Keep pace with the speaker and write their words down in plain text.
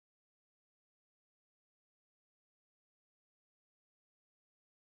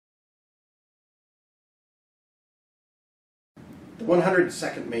The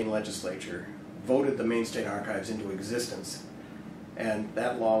 102nd Maine legislature voted the Maine State Archives into existence, and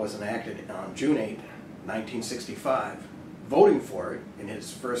that law was enacted on June 8, 1965. Voting for it in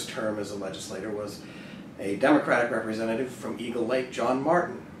his first term as a legislator was a Democratic representative from Eagle Lake, John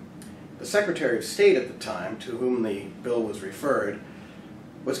Martin. The Secretary of State at the time, to whom the bill was referred,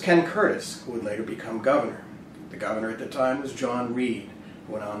 was Ken Curtis, who would later become governor. The governor at the time was John Reed,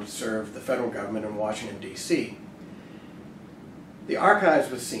 who went on to serve the federal government in Washington, D.C. The Archives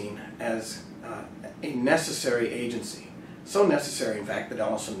was seen as a necessary agency, so necessary, in fact, that it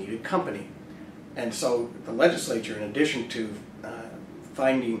also needed company. And so the legislature, in addition to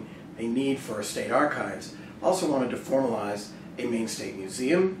finding a need for a state archives, also wanted to formalize a Maine State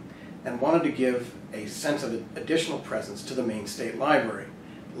Museum and wanted to give a sense of additional presence to the Maine State Library.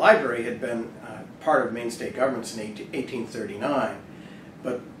 The library had been part of Maine State government since 1839,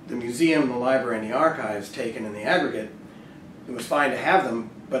 but the museum, the library, and the archives taken in the aggregate, it was fine to have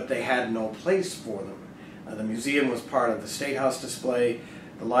them, but they had no place for them. The museum was part of the State House display,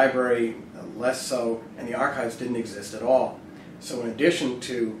 the library less so, and the archives didn't exist at all. So in addition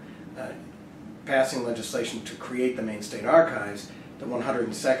to passing legislation to create the Maine State Archives, the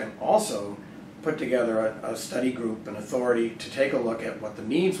 102nd also put together a study group, an authority to take a look at what the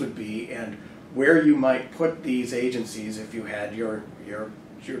needs would be and where you might put these agencies if you had your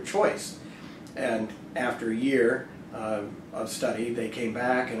choice. And after a year of study, they came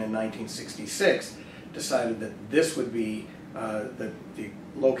back and in 1966 decided that this would be the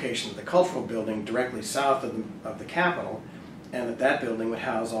location of the cultural building directly south of the Capitol, and that building would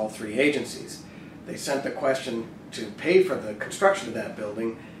house all three agencies. They sent the question to pay for the construction of that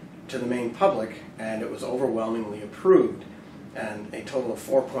building to the Maine public, and it was overwhelmingly approved. And a total of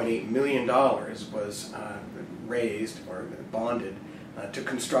 $4.8 million was raised or bonded to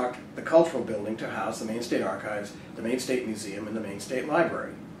construct the cultural building to house the Maine State Archives, the Maine State Museum, and the Maine State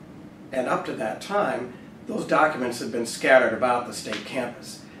Library. And up to that time, those documents had been scattered about the state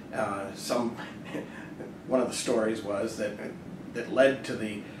campus. One of the stories was that led to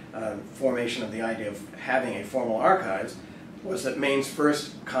the formation of the idea of having a formal archives was that Maine's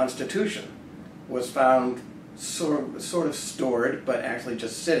first constitution was found sort of stored, but actually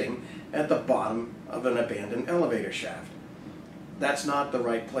just sitting at the bottom of an abandoned elevator shaft. That's not the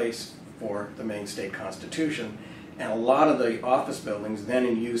right place for the Maine State Constitution, and a lot of the office buildings then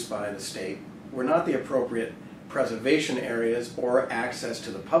in use by the state were not the appropriate preservation areas or access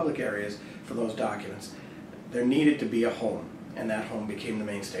to the public areas for those documents. There needed to be a home, and that home became the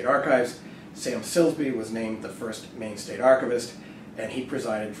Maine State Archives. Sam Silsby was named the first Maine State Archivist, and he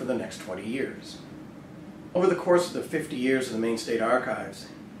presided for the next 20 years. Over the course of the 50 years of the Maine State Archives,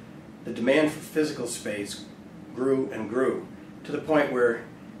 the demand for physical space grew and grew, to the point where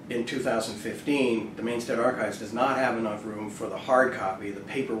in 2015, the Maine State Archives does not have enough room for the hard copy, the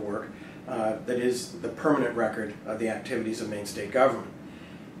paperwork, that is the permanent record of the activities of Maine State government.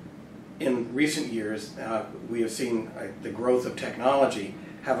 In recent years, we have seen the growth of technology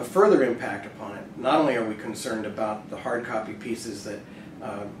have a further impact upon it. Not only are we concerned about the hard copy pieces that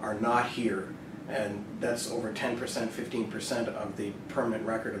are not here, and that's over 10%, 15% of the permanent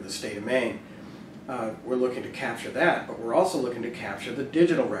record of the state of Maine. We're looking to capture that, but we're also looking to capture the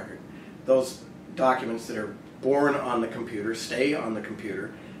digital record. Those documents that are born on the computer, stay on the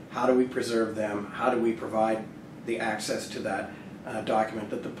computer. How do we preserve them? How do we provide the access to that document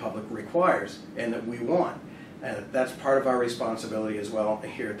that the public requires and that we want? That's part of our responsibility as well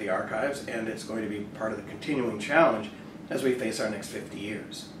here at the Archives, and it's going to be part of the continuing challenge as we face our next 50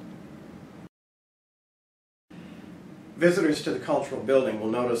 years. Visitors to the cultural building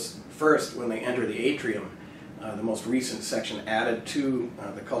will notice first when they enter the atrium, the most recent section added to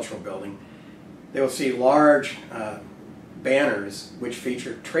the cultural building, they will see large banners which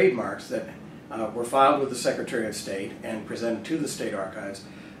feature trademarks that were filed with the Secretary of State and presented to the State Archives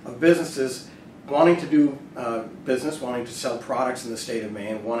of businesses wanting to do business, wanting to sell products in the state of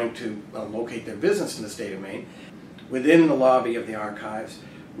Maine, wanting to locate their business in the state of Maine. Within the lobby of the Archives,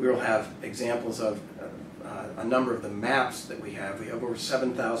 we will have examples of a number of the maps that we have. We have over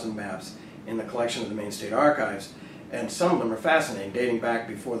 7,000 maps in the collection of the Maine State Archives, and some of them are fascinating, dating back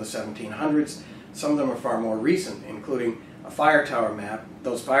before the 1700s. Some of them are far more recent, including a fire tower map.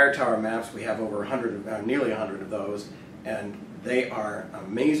 Those fire tower maps, we have over 100, nearly 100 of those, and they are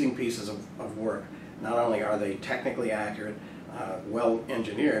amazing pieces of work. Not only are they technically accurate, well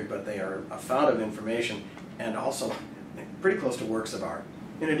engineered, but they are a fount of information and also pretty close to works of art.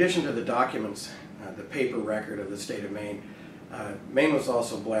 In addition to the documents, the paper record of the state of Maine, Maine was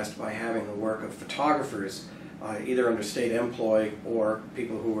also blessed by having the work of photographers, either under state employ or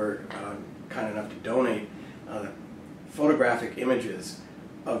people who were kind enough to donate photographic images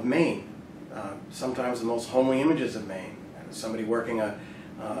of Maine, sometimes the most homely images of Maine. Somebody working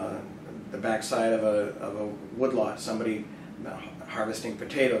the backside of a woodlot, somebody harvesting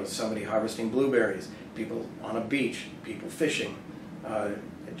potatoes, somebody harvesting blueberries, people on a beach, people fishing,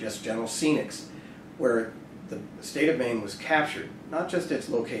 just general scenics, where the state of Maine was captured, not just its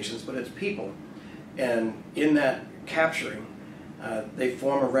locations, but its people. And in that capturing, they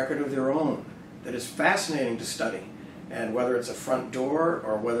form a record of their own that is fascinating to study. And whether it's a front door,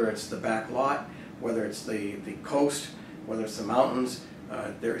 or whether it's the back lot, whether it's the coast, whether it's the mountains,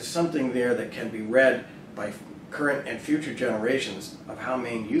 there is something there that can be read by current and future generations of how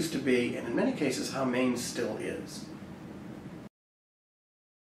Maine used to be, and in many cases how Maine still is.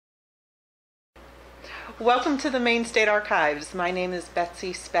 Welcome to the Maine State Archives. My name is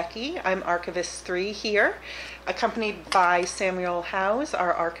Betsy Specky. I'm Archivist 3 here, accompanied by Samuel Howes,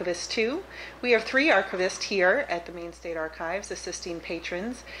 our Archivist 2. We have 3 archivists here at the Maine State Archives assisting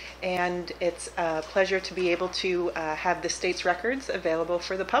patrons, and it's a pleasure to be able to have the state's records available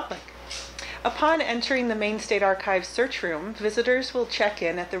for the public. Upon entering the Maine State Archives search room, visitors will check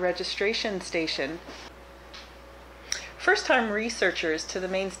in at the registration station. First-time researchers to the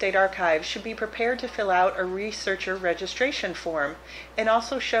Maine State Archives should be prepared to fill out a researcher registration form and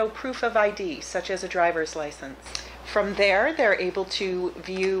also show proof of ID, such as a driver's license. From there, they're able to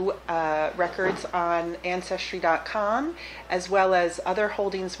view records on Ancestry.com, as well as other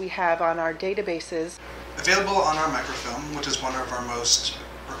holdings we have on our databases. Available on our microfilm, which is one of our most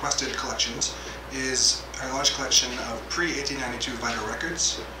requested collections, is a large collection of pre-1892 vital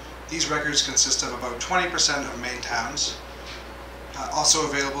records. These records consist of about 20% of Maine towns. Also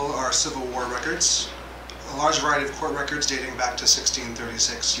available are Civil War records, a large variety of court records dating back to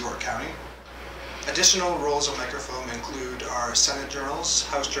 1636 York County. Additional rolls of microfilm include our Senate journals,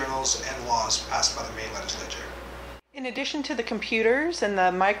 House journals, and laws passed by the Maine legislature. In addition to the computers and the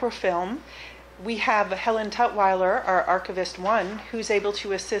microfilm, we have Helen Tutwiler, our Archivist 1, who's able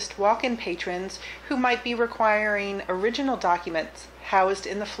to assist walk-in patrons who might be requiring original documents housed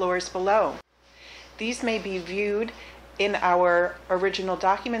in the floors below. These may be viewed in our original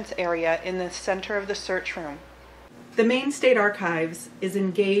documents area in the center of the search room. The Maine State Archives is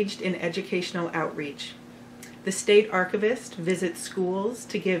engaged in educational outreach. The state archivist visits schools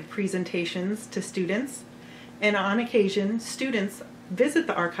to give presentations to students, and on occasion, students visit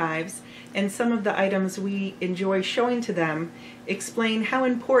the archives, and some of the items we enjoy showing to them explain how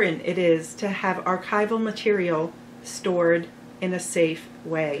important it is to have archival material stored in a safe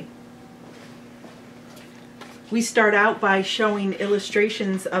way. We start out by showing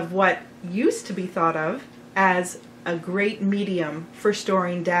illustrations of what used to be thought of as a great medium for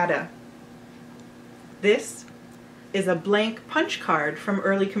storing data. This is a blank punch card from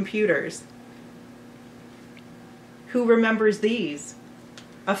early computers. Who remembers these?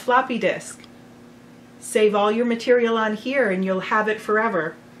 A floppy disk. Save all your material on here and you'll have it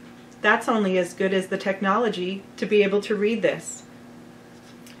forever. That's only as good as the technology to be able to read this.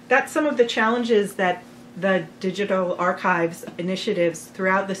 That's some of the challenges that the digital archives initiatives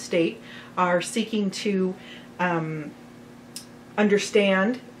throughout the state are seeking to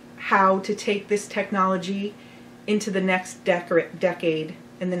understand how to take this technology into the next decade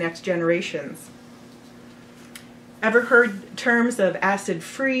and the next generations. Ever heard terms of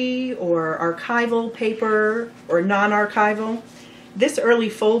acid-free or archival paper or non-archival? This early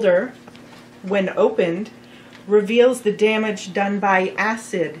folder, when opened, reveals the damage done by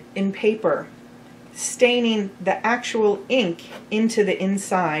acid in paper, staining the actual ink into the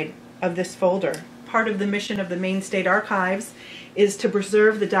inside of this folder. Part of the mission of the Maine State Archives is to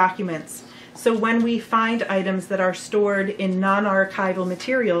preserve the documents. So when we find items that are stored in non-archival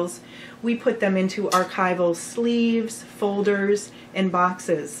materials, we put them into archival sleeves, folders, and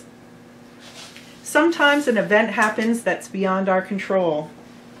boxes. Sometimes an event happens that's beyond our control.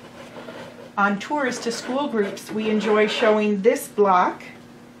 On tours to school groups, we enjoy showing this block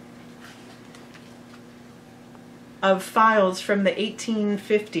of files from the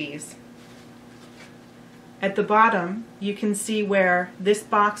 1850s. At the bottom, you can see where this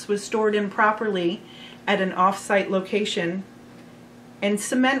box was stored improperly at an off-site location, and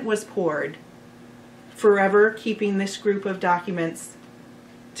cement was poured, forever keeping this group of documents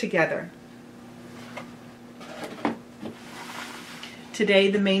together.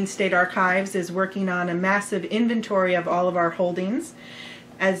 Today, the Maine State Archives is working on a massive inventory of all of our holdings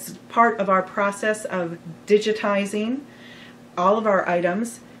as part of our process of digitizing all of our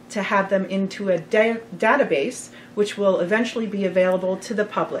items to have them into a database which will eventually be available to the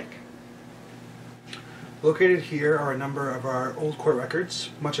public. Located here are a number of our old court records,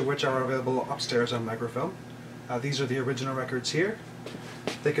 much of which are available upstairs on microfilm. These are the original records here.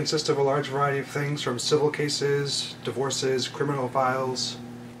 They consist of a large variety of things from civil cases, divorces, criminal files.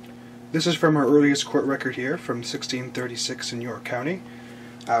 This is from our earliest court record here from 1636 in York County.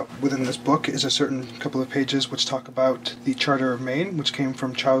 Within this book is a certain couple of pages which talk about the Charter of Maine, which came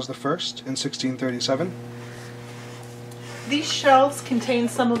from Charles I in 1637. These shelves contain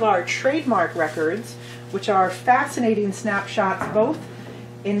some of our trademark records, which are fascinating snapshots both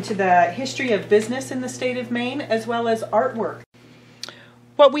into the history of business in the state of Maine as well as artwork.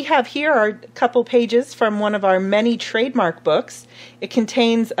 What we have here are a couple pages from one of our many trademark books. It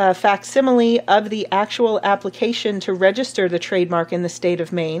contains a facsimile of the actual application to register the trademark in the state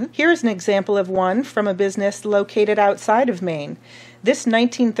of Maine. Here's an example of one from a business located outside of Maine. This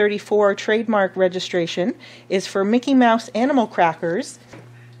 1934 trademark registration is for Mickey Mouse Animal Crackers.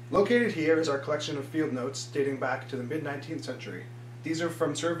 Located here is our collection of field notes dating back to the mid-19th century. These are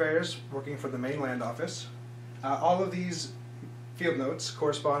from surveyors working for the Maine Land Office. All of these field notes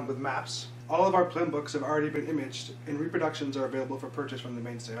correspond with maps. All of our plan books have already been imaged, and reproductions are available for purchase from the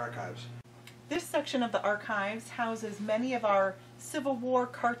Maine State Archives. This section of the archives houses many of our Civil War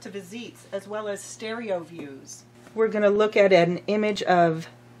carte de visites as well as stereo views. We're going to look at an image of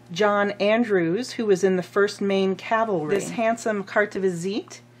John Andrews, who was in the 1st Maine Cavalry. This handsome carte de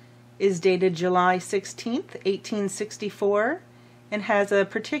visite is dated July 16th, 1864, and has a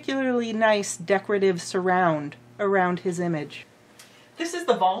particularly nice decorative surround around his image. This is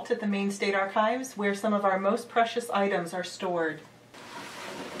the vault at the Maine State Archives, where some of our most precious items are stored.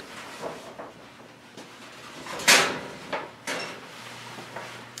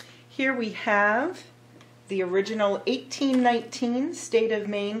 Here we have the original 1819 State of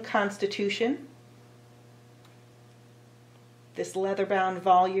Maine Constitution. This leather-bound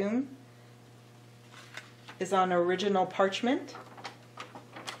volume is on original parchment.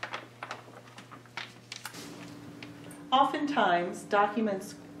 Oftentimes,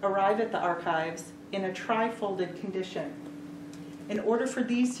 documents arrive at the archives in a tri-folded condition. In order for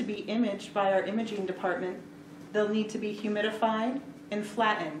these to be imaged by our imaging department, they'll need to be humidified and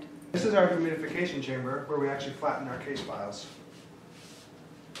flattened. This is our humidification chamber where we actually flatten our case files.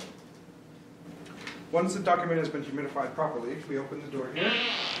 Once the document has been humidified properly, we open the door here.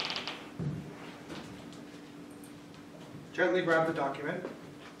 Gently grab the document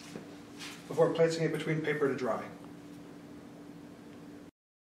before placing it between paper to dry.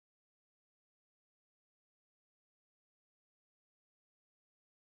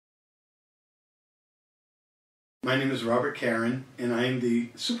 My name is Robert Caron, and I am the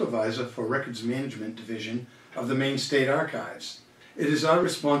Supervisor for Records Management Division of the Maine State Archives. It is our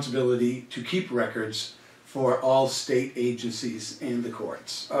responsibility to keep records for all state agencies and the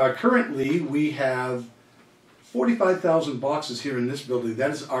courts. Currently, we have 45,000 boxes here in this building.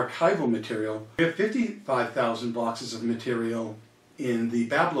 That is archival material. We have 55,000 boxes of material in the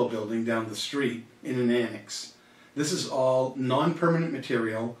Bablow building down the street in an annex. This is all non-permanent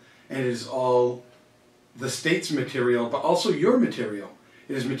material, and it is all the state's material, but also your material.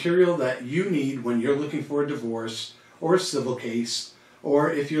 It is material that you need when you're looking for a divorce or a civil case, or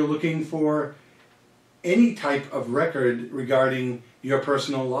if you're looking for any type of record regarding your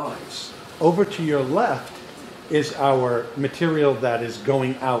personal lives. Over to your left is our material that is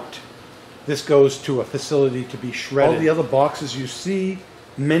going out. This goes to a facility to be shredded. All the other boxes you see,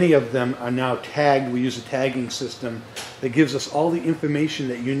 many of them are now tagged. We use a tagging system that gives us all the information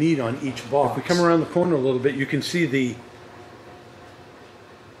that you need on each box. If we come around the corner a little bit, you can see the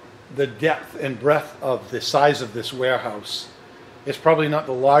depth and breadth of the size of this warehouse. It's probably not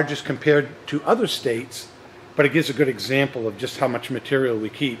the largest compared to other states, but it gives a good example of just how much material we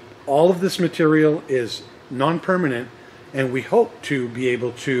keep. All of this material is non-permanent, and we hope to be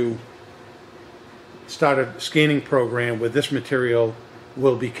able to start a scanning program where this material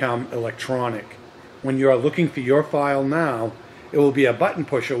will become electronic. When you are looking for your file now, it will be a button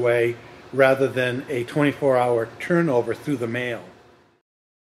push away rather than a 24-hour turnover through the mail.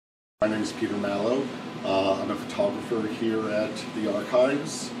 My name is Peter Mallow. I'm a photographer here at the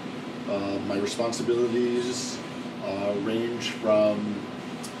archives. My responsibilities range from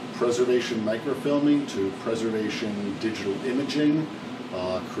preservation microfilming to preservation digital imaging,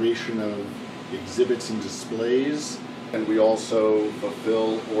 creation of exhibits and displays, and we also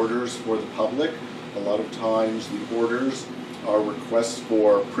fulfill orders for the public. A lot of times the orders are requests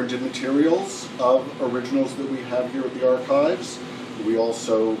for printed materials of originals that we have here at the archives. We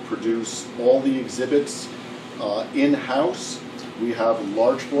also produce all the exhibits in-house. We have a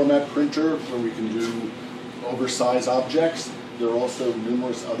large format printer where we can do oversized objects. There are also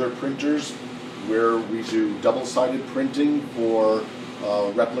numerous other printers where we do double-sided printing for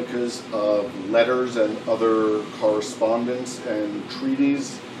replicas of letters and other correspondence and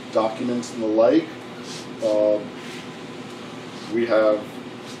treaties, documents and the like. We have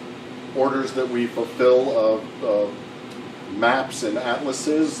orders that we fulfill of maps and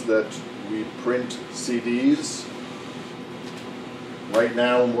atlases that we print CDs. Right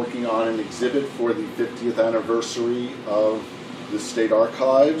now I'm working on an exhibit for the 50th anniversary of the State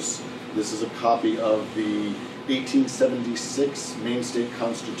Archives. This is a copy of the 1876 Maine State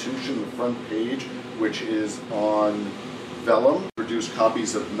Constitution, the front page, which is on vellum. Produced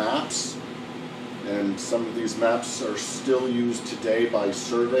copies of maps, and some of these maps are still used today by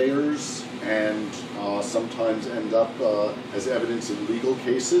surveyors and sometimes end up as evidence in legal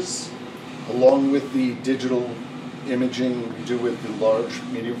cases. Along with the digital imaging we do with the large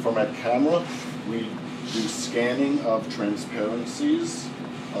medium format camera, we do scanning of transparencies.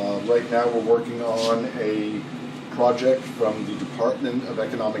 Right now we're working on a project from the Department of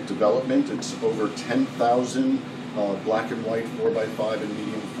Economic Development. It's over 10,000 black and white 4x5 and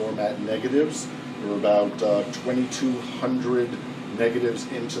medium format negatives. There are about 2,200 negatives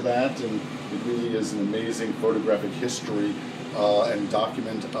into that, and it really is an amazing photographic history and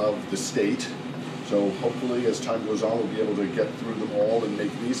document of the state. So hopefully as time goes on we'll be able to get through them all and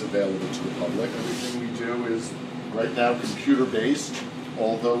make these available to the public. Everything we do is right now computer based,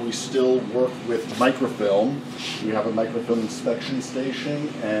 although we still work with microfilm. We have a microfilm inspection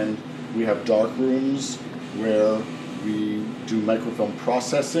station, and we have dark rooms where we do microfilm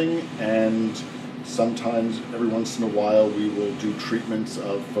processing, and sometimes every once in a while we will do treatments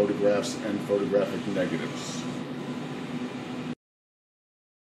of photographs and photographic negatives.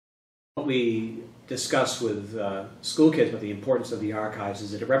 What we discuss with school kids about the importance of the archives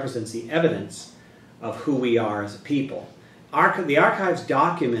is that it represents the evidence of who we are as a people. The archives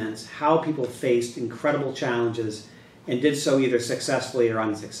documents how people faced incredible challenges and did so either successfully or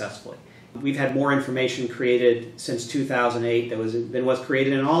unsuccessfully. We've had more information created since 2008 than was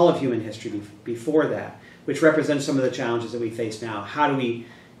created in all of human history before that, which represents some of the challenges that we face now. How do we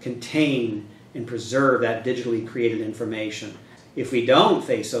contain and preserve that digitally created information? If we don't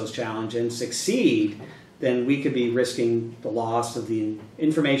face those challenges and succeed, then we could be risking the loss of the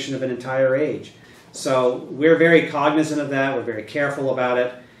information of an entire age. So we're very cognizant of that, we're very careful about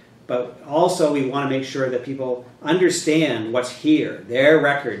it, but also we want to make sure that people understand what's here, their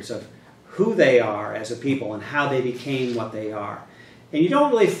records of who they are as a people and how they became what they are. And you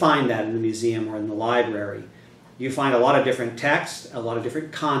don't really find that in the museum or in the library. You find a lot of different texts, a lot of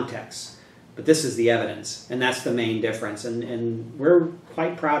different contexts, but this is the evidence, and that's the main difference. And we're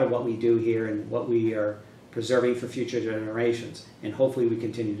quite proud of what we do here and what we are preserving for future generations, and hopefully we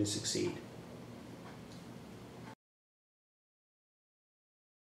continue to succeed.